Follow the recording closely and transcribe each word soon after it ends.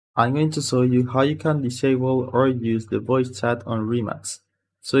I'm going to show you how you can disable or use the voice chat on Rematch.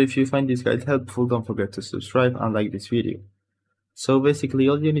 So if you find this guide helpful, don't forget to subscribe and like this video. So basically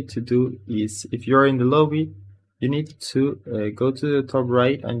all you need to do is, if you're in the lobby, you need to go to the top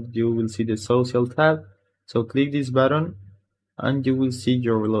right and you will see the social tab. So click this button and you will see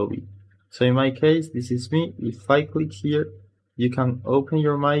your lobby. So in my case, this is me. If I click here, you can open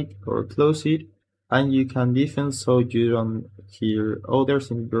your mic or close it, and you can deafen so you don't hear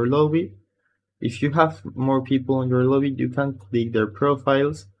others in your lobby. If you have more people in your lobby, you can click their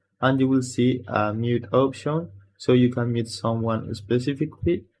profiles and you will see a mute option, so you can mute someone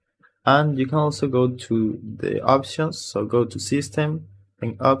specifically. And you can also go to the options, so go to System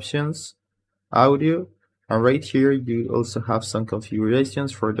and Options, Audio, and right here you also have some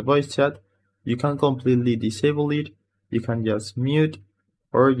configurations for the voice chat. You can completely disable it, you can just mute,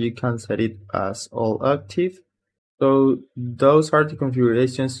 or you can set it as all active. So those are the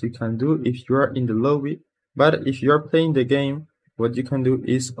configurations you can do if you are in the lobby. But if you are playing the game, what you can do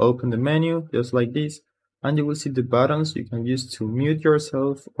is open the menu just like this, and you will see the buttons you can use to mute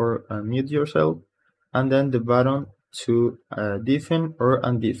yourself or unmute yourself, and then the button to deafen or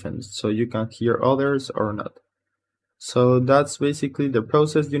undeafen, so you can hear others or not. So that's basically the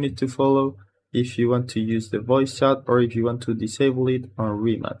process you need to follow if you want to use the voice chat or if you want to disable it on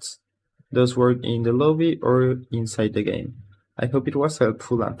Rematch. Those work in the lobby or inside the game. I hope it was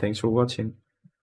helpful and thanks for watching.